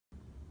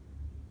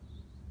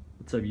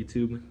What's up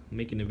YouTube? I'm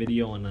making a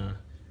video on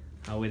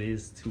how it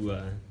is to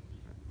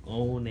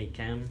own a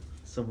cam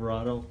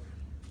Silverado,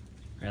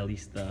 or at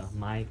least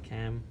my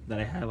cam that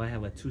I have. I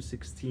have a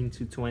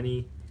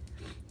 216-220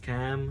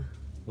 cam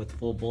with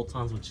full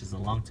bolt-ons, which is the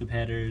long tube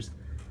headers,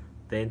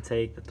 the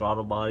intake, the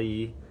throttle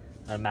body,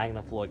 a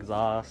Magnaflow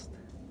exhaust,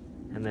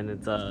 and then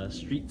it's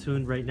street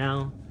tuned right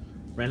now.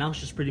 Right now it's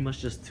just pretty much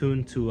just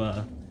tuned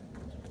to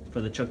for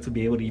the truck to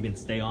be able to even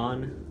stay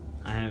on.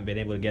 I haven't been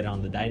able to get it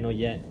on the dyno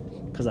yet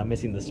because I'm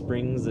missing the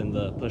springs and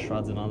the push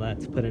rods and all that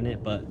to put in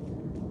it, but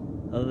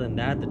other than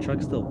that, the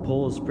truck still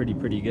pulls pretty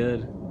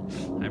good.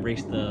 I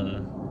raced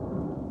the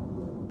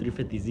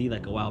 350Z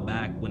like a while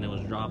back when it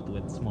was dropped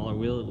with smaller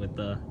wheels, with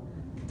the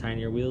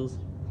tinier wheels.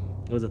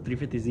 It was a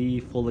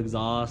 350Z full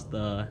exhaust.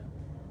 I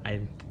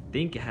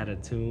think it had a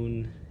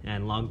tune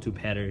and long tube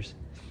headers,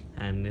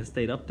 and it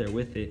stayed up there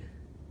with it.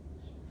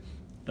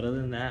 But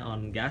other than that,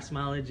 on gas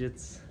mileage,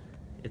 it's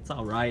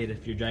alright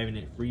if you're driving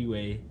it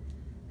freeway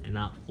and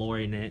not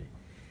flooring it.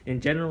 In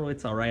general,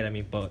 it's alright, I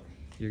mean, but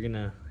you're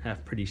gonna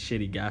have pretty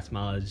shitty gas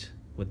mileage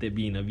with it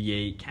being a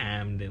V8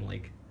 cammed and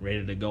like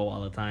ready to go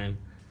all the time.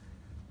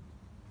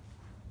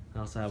 I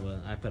also have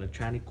I put a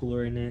tranny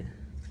cooler in it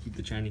to keep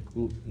the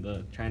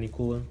tranny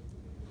cooler.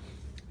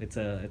 It's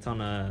on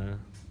a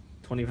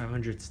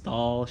 2500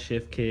 stall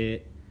shift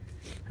kit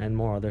and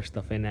more other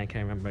stuff in it. I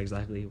can't remember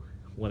exactly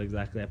what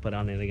I put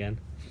on it again,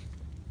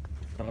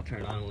 but I'll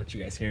turn it on and let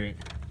you guys hear it.